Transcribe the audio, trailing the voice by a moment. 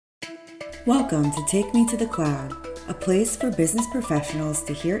Welcome to Take Me to the Cloud, a place for business professionals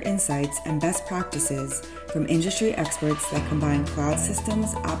to hear insights and best practices from industry experts that combine cloud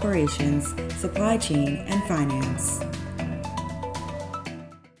systems, operations, supply chain, and finance.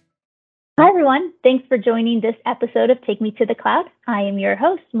 Hi, everyone. Thanks for joining this episode of Take Me to the Cloud. I am your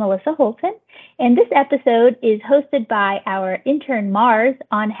host, Melissa Holton, and this episode is hosted by our intern, Mars,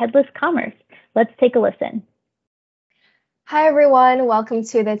 on headless commerce. Let's take a listen. Hi, everyone. Welcome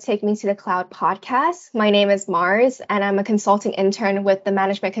to the Take Me to the Cloud podcast. My name is Mars, and I'm a consulting intern with the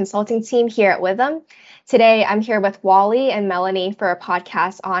management consulting team here at Witham. Today, I'm here with Wally and Melanie for a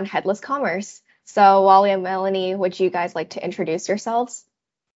podcast on headless commerce. So, Wally and Melanie, would you guys like to introduce yourselves?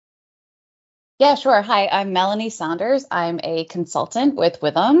 Yeah, sure. Hi, I'm Melanie Saunders. I'm a consultant with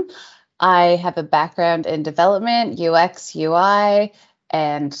Witham. I have a background in development, UX, UI,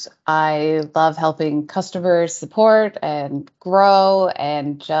 and I love helping customers support and grow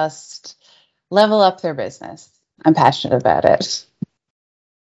and just level up their business. I'm passionate about it.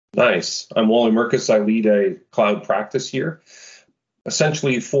 Nice. I'm Wally Merkus. I lead a cloud practice here.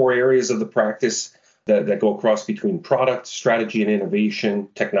 Essentially, 4 areas of the practice that go across between product, strategy and innovation,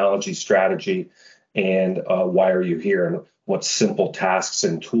 technology strategy, and why are you here, and what simple tasks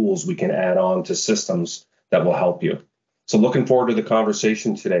and tools we can add on to systems that will help you. So looking forward to the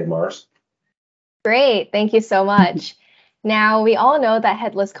conversation today, Mars. Great. Thank you so much. Now, we all know that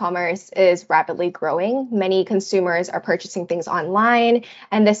headless commerce is rapidly growing. Many consumers are purchasing things online,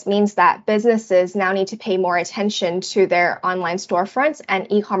 and this means that businesses now need to pay more attention to their online storefronts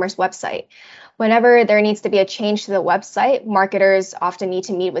and e-commerce website. Whenever there needs to be a change to the website, marketers often need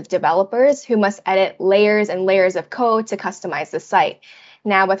to meet with developers who must edit layers and layers of code to customize the site.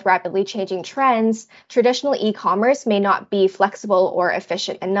 Now, with rapidly changing trends, traditional e-commerce may not be flexible or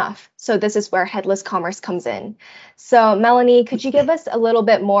efficient enough. So this is where headless commerce comes in. So Melanie, could you give us a little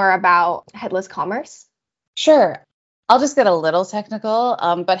bit more about headless commerce? Sure. I'll just get a little technical,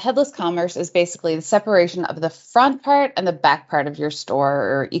 but headless commerce is basically the separation of the front part and the back part of your store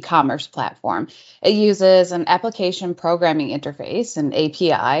or e-commerce platform. It uses an application programming interface, an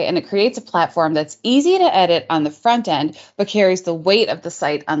API, and it creates a platform that's easy to edit on the front end, but carries the weight of the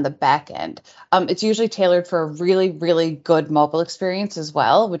site on the back end. It's usually tailored for a really, really good mobile experience as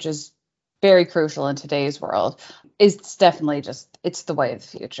well, which is very crucial in today's world. It's definitely it's the way of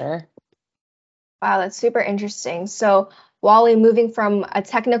the future. Wow, that's super interesting. So, Wally, moving from a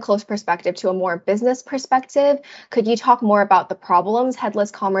technical perspective to a more business perspective, could you talk more about the problems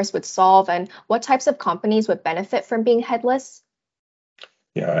headless commerce would solve and what types of companies would benefit from being headless?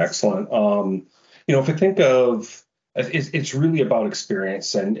 Yeah, excellent. If I think of it's really about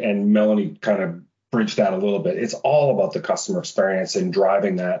experience, and Melanie kind of bridged that a little bit. It's all about the customer experience and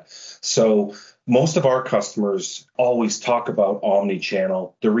driving that. So most of our customers always talk about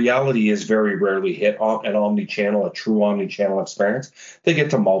omni-channel. The reality is very rarely hit an omni-channel, a true omni-channel experience. They get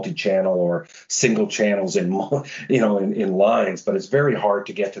to multi-channel or single channels in lines, but it's very hard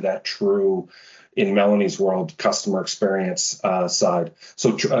to get to that true, in Melanie's world, customer experience side.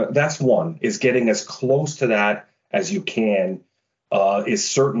 So that's one, is getting as close to that as you can is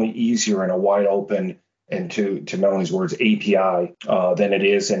certainly easier in a wide open, and to Melanie's words, API, than it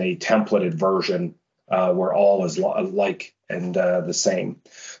is in a templated version where all is alike and the same.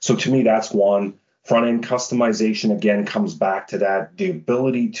 So to me, that's one. Front-end customization, again, comes back to that, the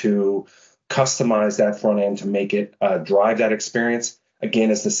ability to customize that front end to make it drive that experience.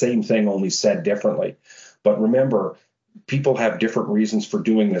 Again, it's the same thing, only said differently. But remember, people have different reasons for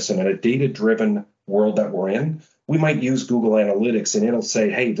doing this. And in a data-driven world that we're in, we might use Google Analytics and it'll say,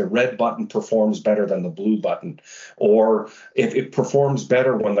 hey, the red button performs better than the blue button. Or if it performs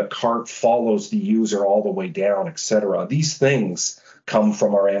better when the cart follows the user all the way down, et cetera. These things come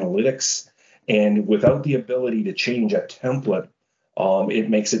from our analytics. And without the ability to change a template, it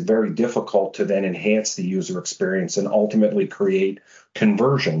makes it very difficult to then enhance the user experience and ultimately create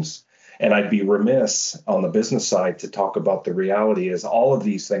conversions. And I'd be remiss on the business side to talk about the reality is all of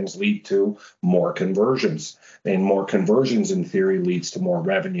these things lead to more conversions. And more conversions, in theory, leads to more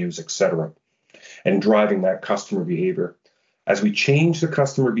revenues, et cetera, and driving that customer behavior. As we change the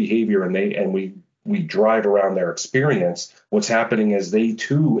customer behavior and we drive around their experience, what's happening is they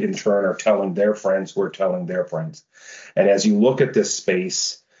too, in turn, are telling their friends who are telling their friends. And as you look at this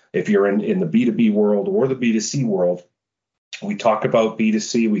space, if you're in the B2B world or the B2C world, we talk about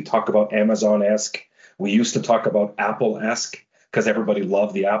B2C, we talk about Amazon-esque. We used to talk about Apple-esque because everybody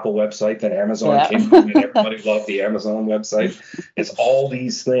loved the Apple website. Then Amazon came through and everybody loved the Amazon website. It's all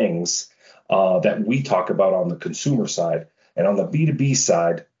these things that we talk about on the consumer side. And on the B2B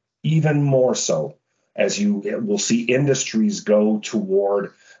side, even more so, as you will see industries go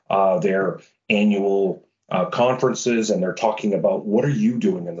toward their annual conferences, and they're talking about what are you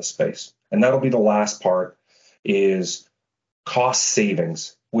doing in the space. And that'll be the last part, is cost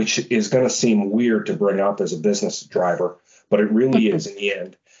savings, which is going to seem weird to bring up as a business driver, but it really is in the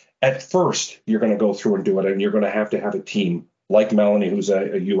end. At first, you're going to go through and do it, and you're going to have a team like Melanie, who's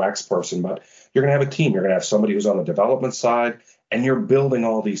a UX person, but you're going to have a team. You're going to have somebody who's on the development side, and you're building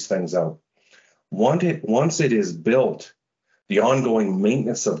all these things out. Once it is built, the ongoing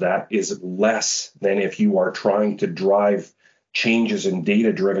maintenance of that is less than if you are trying to drive changes and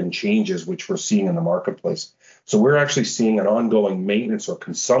data-driven changes, which we're seeing in the marketplace. So we're actually seeing an ongoing maintenance or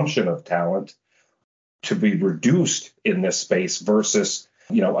consumption of talent to be reduced in this space versus,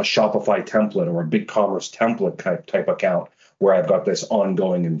 a Shopify template or a BigCommerce template type account where I've got this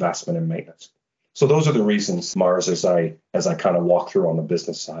ongoing investment in maintenance. So those are the reasons, Mars, as I kind of walk through on the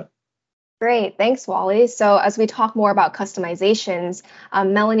business side. Great. Thanks, Wally. So as we talk more about customizations,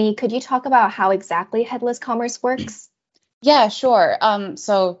 Melanie, could you talk about how exactly headless commerce works? Yeah, sure.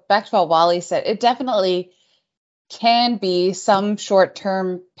 So back to what Wally said, it definitely can be some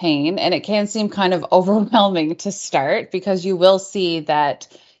short-term pain, and it can seem kind of overwhelming to start because you will see that,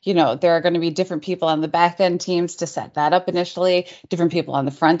 there are going to be different people on the back end teams to set that up initially, different people on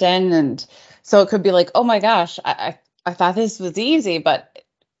the front end. And so it could be like, oh my gosh, I thought this was easy, but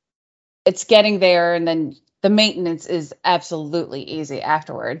it's getting there. And then the maintenance is absolutely easy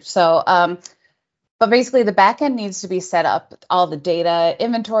afterward. So, but basically the backend needs to be set up, all the data,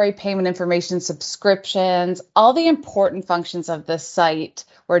 inventory, payment information, subscriptions, all the important functions of the site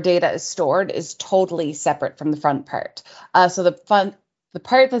where data is stored is totally separate from the front part. So the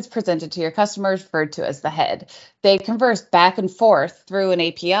part that's presented to your customer is referred to as the head. They converse back and forth through an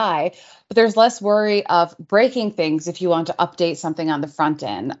API, but there's less worry of breaking things if you want to update something on the front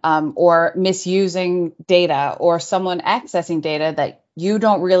end, or misusing data, or someone accessing data that you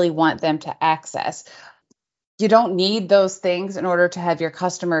don't really want them to access. You don't need those things in order to have your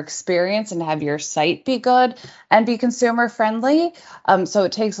customer experience and have your site be good and be consumer friendly. So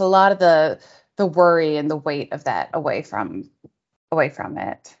it takes a lot of the worry and the weight of that away from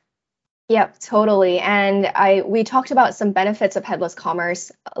it. Yep, totally. And we talked about some benefits of headless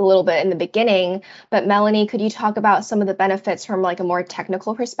commerce a little bit in the beginning, but Melanie, could you talk about some of the benefits from like a more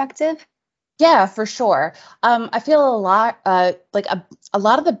technical perspective? Yeah, for sure. I feel a lot a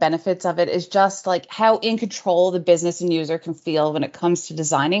lot of the benefits of it is just like how in control the business and user can feel when it comes to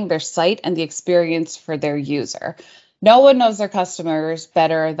designing their site and the experience for their user. No one knows their customers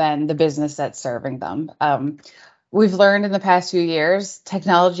better than the business that's serving them. We've learned in the past few years,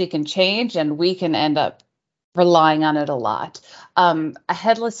 technology can change and we can end up relying on it a lot. A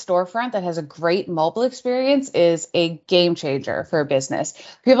headless storefront that has a great mobile experience is a game changer for a business.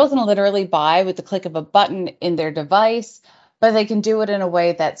 People can literally buy with the click of a button in their device, but they can do it in a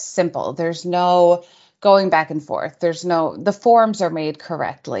way that's simple. There's no going back and forth. The forms are made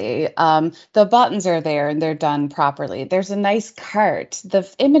correctly. The buttons are there and they're done properly. There's a nice cart. The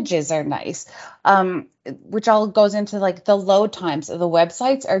images are nice, which all goes into like the load times of the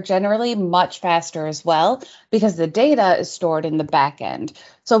websites are generally much faster as well because the data is stored in the back end.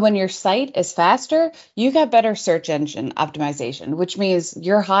 So when your site is faster, you got better search engine optimization, which means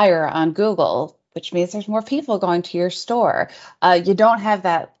you're higher on Google, which means there's more people going to your store. You don't have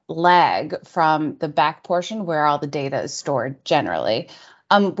that lag from the back portion where all the data is stored generally.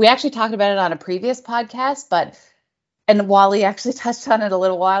 We actually talked about it on a previous podcast, and Wally actually touched on it a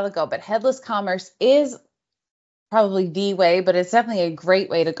little while ago, but headless commerce is probably the way, but it's definitely a great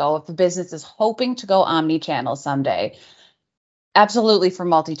way to go if the business is hoping to go omni-channel someday. Absolutely for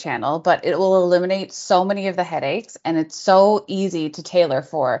multi-channel, but it will eliminate so many of the headaches, and it's so easy to tailor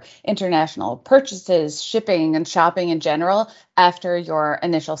for international purchases, shipping, and shopping in general after your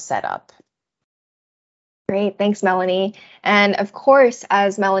initial setup. Great. Thanks, Melanie. And of course,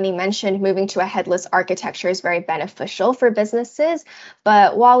 as Melanie mentioned, moving to a headless architecture is very beneficial for businesses.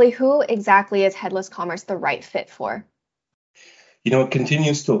 But Wally, who exactly is headless commerce the right fit for? It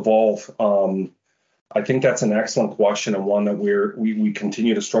continues to evolve. I think that's an excellent question and one that we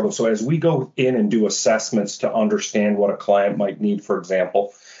continue to struggle. So as we go in and do assessments to understand what a client might need, for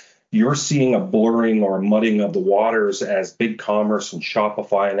example, you're seeing a blurring or a muddying of the waters as BigCommerce and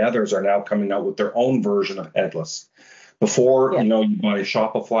Shopify and others are now coming out with their own version of headless. Before, you buy a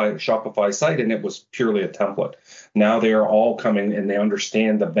Shopify site and it was purely a template. Now they are all coming and they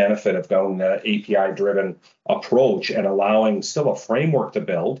understand the benefit of going the API-driven approach and allowing still a framework to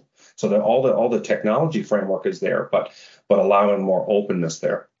build. So that all the technology framework is there, but allowing more openness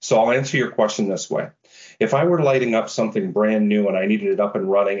there. So I'll answer your question this way. If I were lighting up something brand new and I needed it up and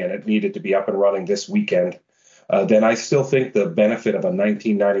running and it needed to be up and running this weekend, then I still think the benefit of a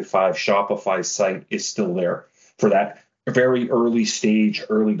 1995 Shopify site is still there for that very early stage,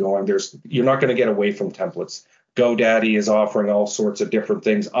 early going. You're not going to get away from templates. GoDaddy is offering all sorts of different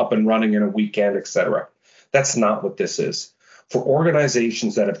things up and running in a weekend, etc. That's not what this is. For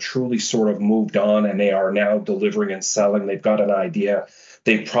organizations that have truly sort of moved on and they are now delivering and selling, they've got an idea,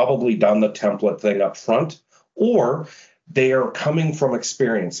 they've probably done the template thing up front, or they are coming from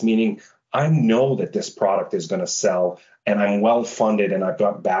experience, meaning I know that this product is going to sell and I'm well funded and I've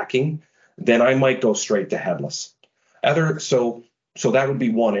got backing, then I might go straight to headless. So that would be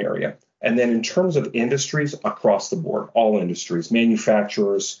one area. And then in terms of industries, across the board, all industries,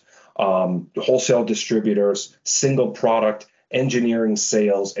 manufacturers, wholesale distributors, single product, engineering,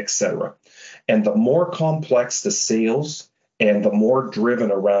 sales, etc. And the more complex the sales and the more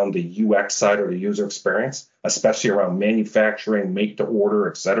driven around the UX side or the user experience, especially around manufacturing, make to order,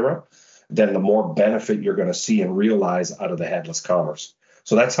 etc., then the more benefit you're going to see and realize out of the headless commerce.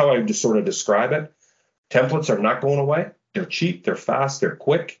 So that's how I just sort of describe it. Templates are not going away. They're cheap, they're fast, they're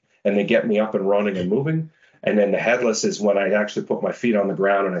quick, and they get me up and running and moving. And then the headless is when I actually put my feet on the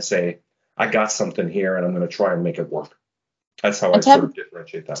ground and I say, I got something here and I'm going to try and make it work. That's how I sort of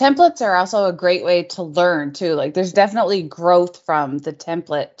differentiate that. Templates are also a great way to learn too. Like there's definitely growth from the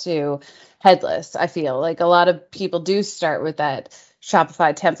template to headless. I feel like a lot of people do start with that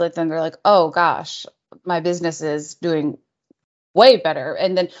Shopify template, then they're like, oh gosh, my business is doing way better.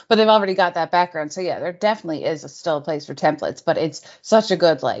 But they've already got that background. So yeah, there definitely is still a place for templates, but it's such a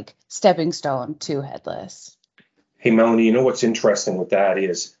good like stepping stone to headless. Hey, Melanie, you know what's interesting with that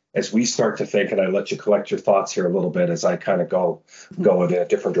is as we start to think, and I let you collect your thoughts here a little bit as I kind of go in a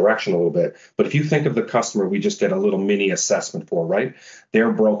different direction a little bit. But if you think of the customer we just did a little mini assessment for, right?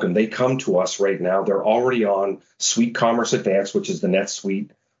 They're broken. They come to us right now. They're already on Suite Commerce Advanced, which is the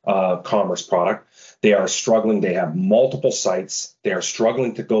NetSuite commerce product. They are struggling. They have multiple sites. They are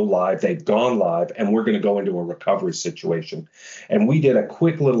struggling to go live. They've gone live, and we're going to go into a recovery situation. And we did a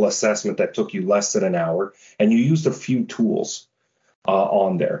quick little assessment that took you less than an hour, and you used a few tools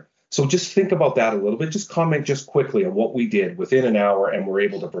on there. So just think about that a little bit. Just comment just quickly on what we did within an hour, and we're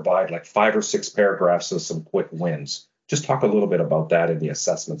able to provide like 5 or 6 paragraphs of some quick wins. Just talk a little bit about that in the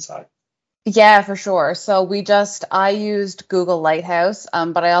assessment side. Yeah, for sure. So I used Google Lighthouse,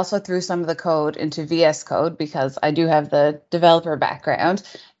 but I also threw some of the code into VS Code because I do have the developer background.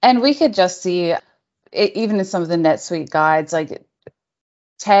 And we could just see, even in some of the NetSuite guides, like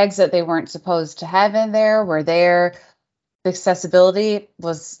tags that they weren't supposed to have in there were there. The accessibility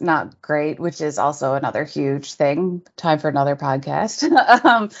was not great, which is also another huge thing. Time for another podcast.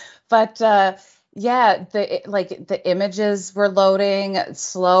 Yeah, the images were loading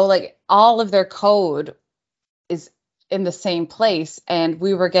slow, like all of their code is in the same place. And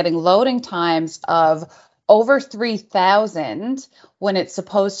we were getting loading times of over 3,000 when it's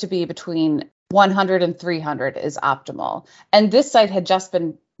supposed to be between 100 and 300 is optimal. And this site had just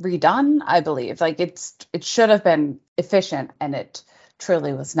been redone, I believe. Like it should have been efficient, and it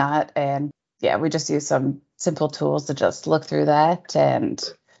truly was not. And yeah, we just used some simple tools to just look through that, and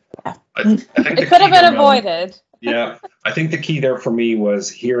yeah. I think it could have been avoided. Yeah, I think the key there for me was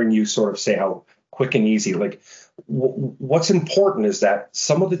hearing you sort of say how quick and easy. Like what's important is that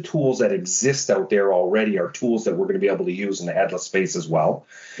some of the tools that exist out there already are tools that we're going to be able to use in the headless space as well.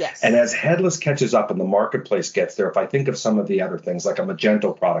 Yes. And as headless catches up and the marketplace gets there, if I think of some of the other things like a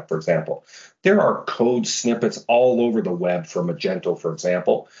Magento product, for example, there are code snippets all over the web for Magento, for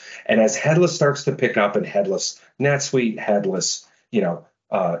example. And as headless starts to pick up, and headless NetSuite, headless,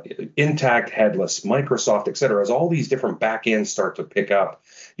 Intact, headless, Microsoft, et cetera, as all these different backends start to pick up,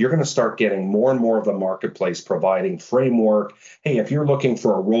 you're going to start getting more and more of the marketplace providing framework. Hey, if you're looking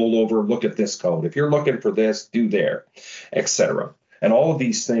for a rollover, look at this code. If you're looking for this, do there, et cetera. And all of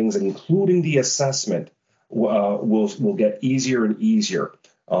these things, including the assessment, will get easier and easier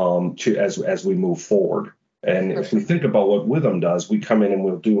as we move forward. And if we think about what Witham does, we come in and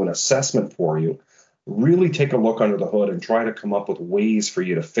we'll do an assessment for you. Really take a look under the hood and try to come up with ways for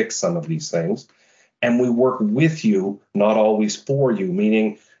you to fix some of these things. And we work with you, not always for you,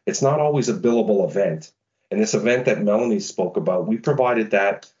 meaning it's not always a billable event. And this event that Melanie spoke about, we provided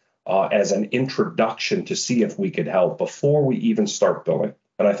that as an introduction to see if we could help before we even start billing.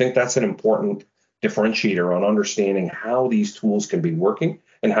 And I think that's an important differentiator on understanding how these tools can be working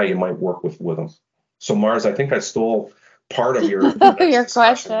and how you might work with them. So Mars, I think I stole part of your your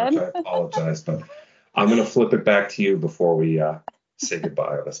question. Which I apologize, but I'm going to flip it back to you before we say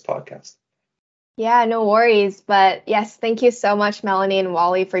goodbye on this podcast. Yeah, no worries. But yes, thank you so much, Melanie and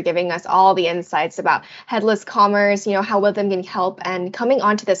Wally, for giving us all the insights about headless commerce, how Witham can help, and coming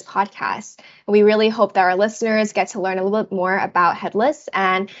onto this podcast. We really hope that our listeners get to learn a little bit more about headless.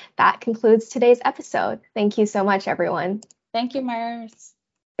 And that concludes today's episode. Thank you so much, everyone. Thank you, Mars.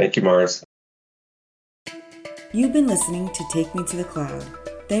 Thank you, Mars. You've been listening to Take Me to the Cloud.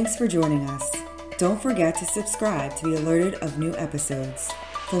 Thanks for joining us. Don't forget to subscribe to be alerted of new episodes.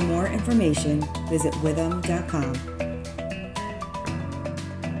 For more information, visit witham.com.